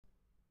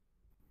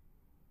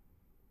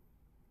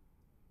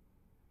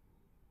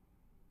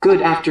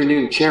Good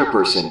afternoon,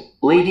 Chairperson,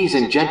 ladies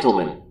and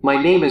gentlemen.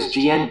 My name is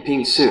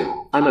Jian-Ping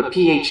Su. I'm a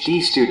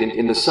PhD student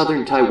in the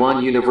Southern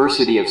Taiwan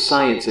University of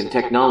Science and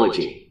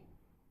Technology.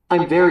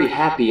 I'm very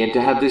happy and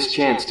to have this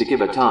chance to give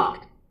a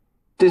talk.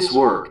 This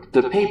work,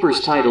 the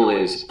paper's title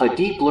is, A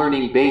Deep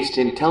Learning-Based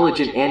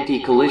Intelligent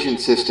Anti-Collision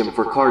System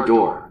for Car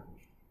Door.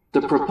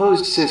 The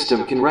proposed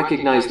system can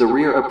recognize the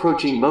rear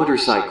approaching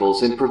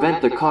motorcycles and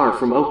prevent the car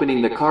from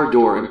opening the car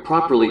door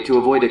improperly to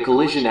avoid a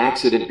collision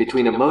accident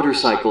between a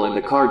motorcycle and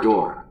the car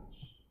door.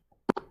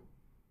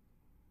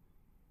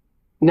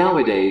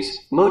 Nowadays,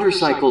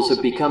 motorcycles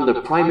have become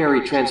the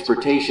primary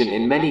transportation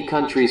in many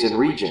countries and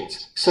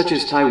regions, such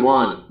as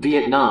Taiwan,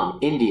 Vietnam,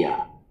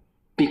 India.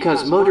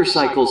 Because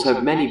motorcycles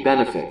have many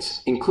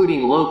benefits,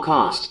 including low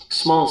cost,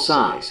 small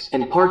size,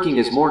 and parking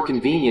is more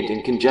convenient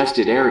in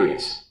congested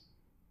areas.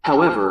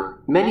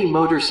 However, many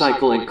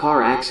motorcycle and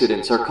car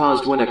accidents are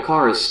caused when a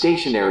car is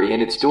stationary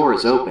and its door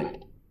is opened.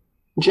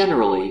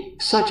 Generally,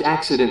 such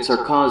accidents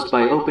are caused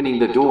by opening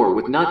the door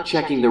with not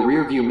checking the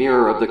rearview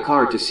mirror of the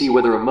car to see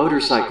whether a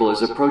motorcycle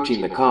is approaching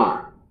the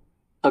car.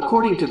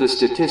 According to the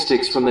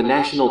statistics from the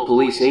National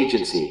Police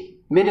Agency,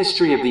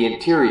 Ministry of the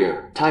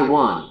Interior,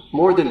 Taiwan,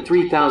 more than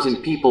 3,000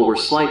 people were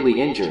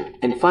slightly injured,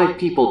 and 5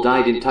 people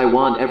died in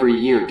Taiwan every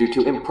year due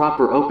to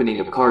improper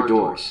opening of car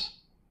doors.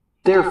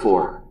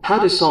 Therefore, how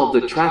to solve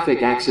the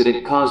traffic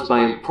accident caused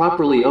by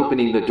improperly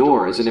opening the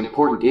door is an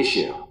important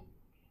issue.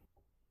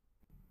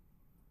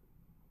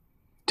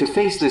 To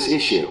face this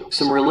issue,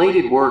 some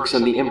related works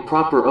on the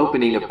improper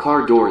opening of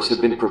car doors have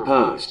been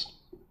proposed.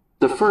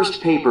 The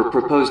first paper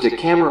proposed a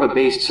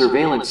camera-based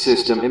surveillance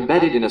system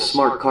embedded in a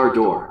smart car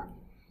door.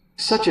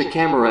 Such a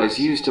camera is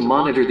used to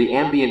monitor the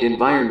ambient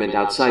environment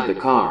outside the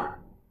car.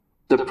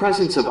 The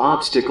presence of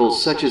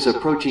obstacles such as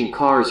approaching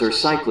cars or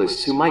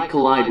cyclists who might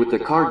collide with the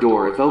car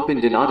door if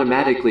opened and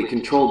automatically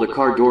control the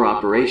car door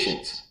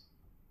operations.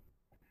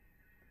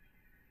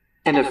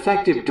 An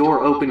effective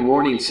door open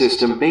warning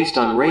system based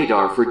on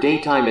radar for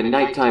daytime and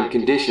nighttime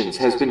conditions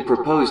has been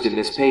proposed in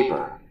this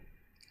paper.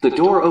 The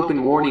door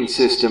open warning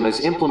system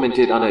is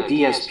implemented on a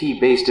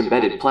DSP-based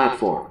embedded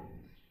platform.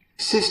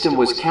 System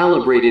was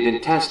calibrated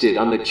and tested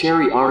on the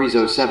Chery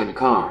Arizo 7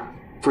 car.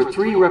 For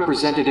 3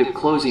 representative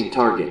closing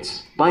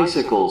targets,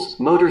 bicycles,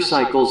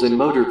 motorcycles and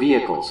motor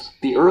vehicles,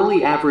 the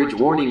early average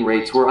warning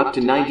rates were up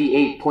to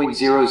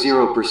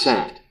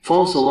 98.00%,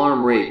 false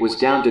alarm rate was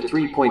down to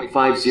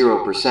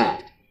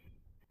 3.50%.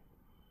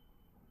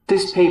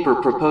 This paper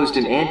proposed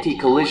an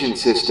anti-collision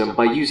system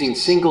by using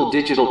single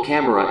digital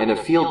camera and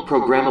a field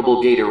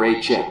programmable gate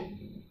array chip.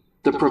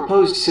 The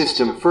proposed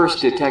system first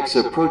detects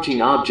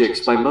approaching objects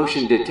by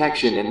motion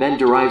detection and then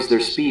derives their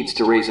speeds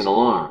to raise an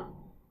alarm.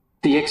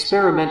 The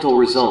experimental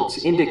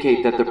results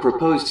indicate that the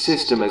proposed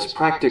system is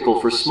practical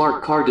for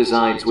smart car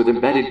designs with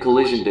embedded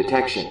collision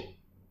detection.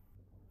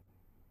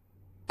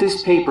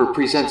 This paper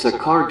presents a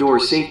car door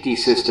safety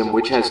system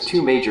which has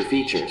 2 major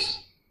features.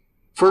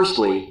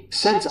 Firstly,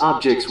 sense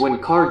objects when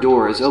car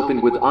door is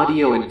opened with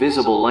audio and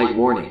visible light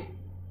warning.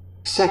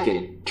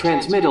 Second,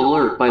 transmit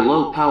alert by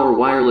low-power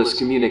wireless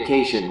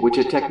communication, which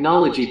a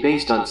technology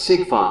based on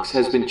Sigfox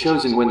has been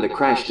chosen when the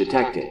crash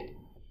detected.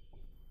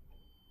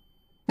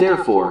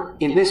 Therefore,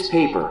 in this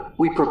paper,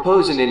 we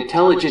propose an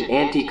intelligent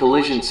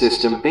anti-collision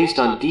system based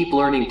on deep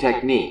learning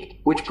technique,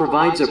 which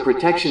provides a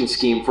protection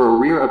scheme for a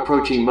rear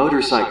approaching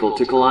motorcycle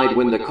to collide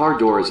when the car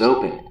door is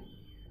opened.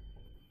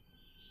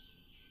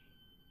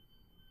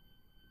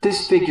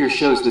 This figure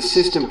shows the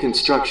system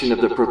construction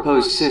of the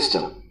proposed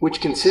system,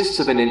 which consists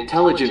of an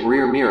intelligent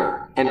rear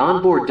mirror, an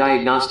onboard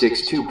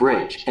diagnostics 2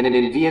 bridge, and an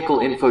in-vehicle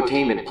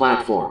infotainment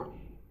platform.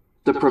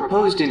 The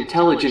proposed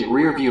intelligent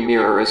rearview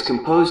mirror is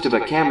composed of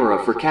a camera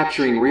for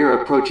capturing rear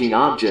approaching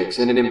objects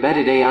and an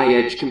embedded AI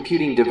edge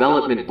computing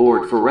development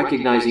board for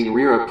recognizing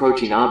rear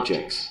approaching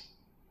objects.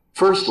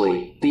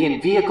 Firstly, the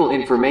in-vehicle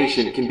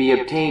information can be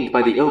obtained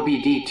by the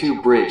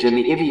OBD2 bridge, and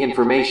the IVI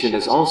information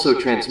is also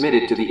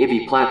transmitted to the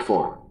IVI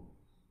platform.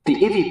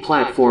 The IVI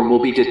platform will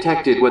be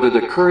detected whether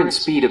the current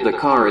speed of the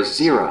car is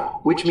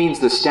 0, which means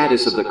the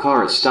status of the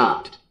car is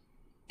stopped.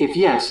 If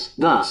yes,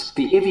 thus,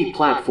 the IVI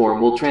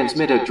platform will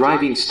transmit a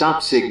driving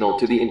stop signal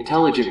to the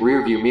intelligent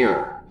rearview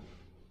mirror.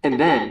 And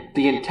then,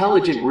 the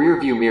intelligent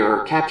rearview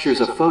mirror captures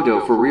a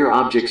photo for rear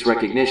objects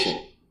recognition.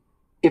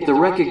 If the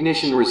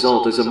recognition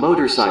result is a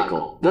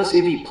motorcycle, thus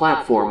IVI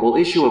platform will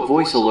issue a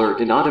voice alert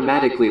and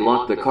automatically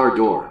lock the car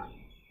door.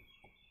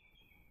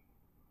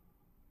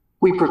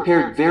 We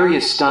prepared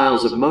various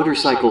styles of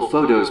motorcycle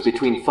photos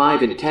between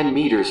 5 and 10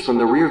 meters from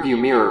the rearview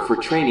mirror for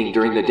training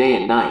during the day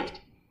and night.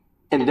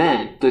 And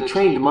then, the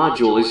trained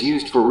module is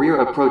used for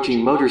rear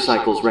approaching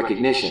motorcycles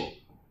recognition.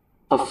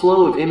 A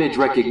flow of image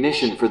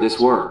recognition for this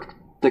work.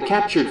 The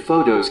captured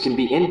photos can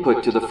be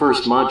input to the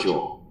first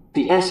module.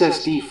 The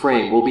SSD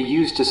frame will be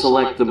used to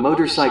select the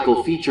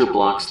motorcycle feature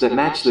blocks that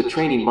match the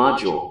training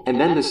module,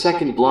 and then the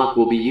second block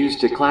will be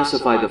used to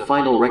classify the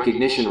final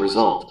recognition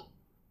result.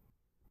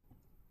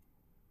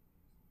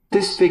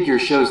 This figure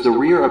shows the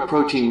rear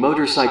approaching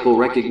motorcycle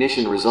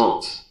recognition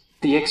results.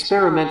 The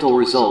experimental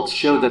results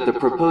show that the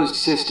proposed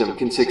system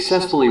can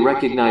successfully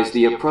recognize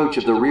the approach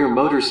of the rear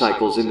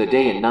motorcycles in the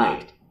day and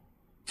night.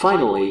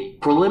 Finally,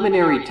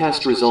 preliminary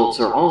test results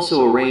are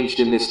also arranged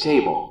in this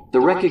table.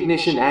 The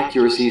recognition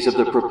accuracies of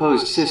the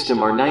proposed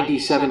system are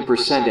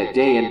 97% at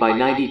day and by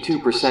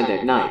 92%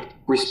 at night,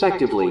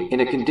 respectively,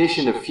 in a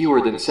condition of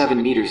fewer than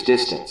 7 meters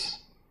distance.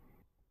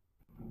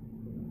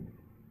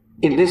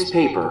 In this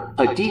paper,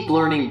 a deep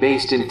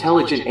learning-based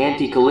intelligent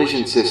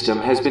anti-collision system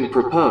has been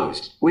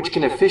proposed, which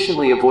can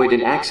efficiently avoid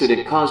an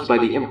accident caused by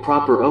the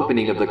improper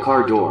opening of the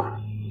car door.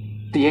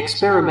 The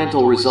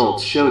experimental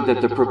results showed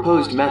that the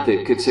proposed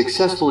method could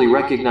successfully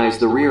recognize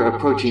the rear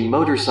approaching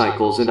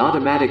motorcycles and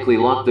automatically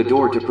lock the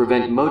door to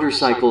prevent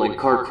motorcycle and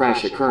car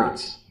crash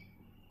occurrence.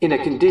 In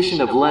a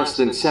condition of less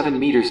than 7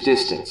 meters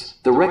distance,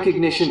 the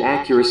recognition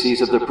accuracies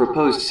of the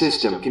proposed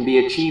system can be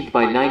achieved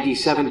by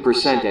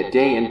 97% at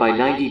day and by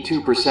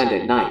 92%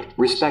 at night,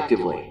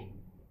 respectively.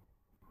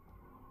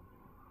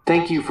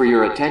 Thank you for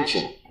your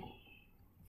attention.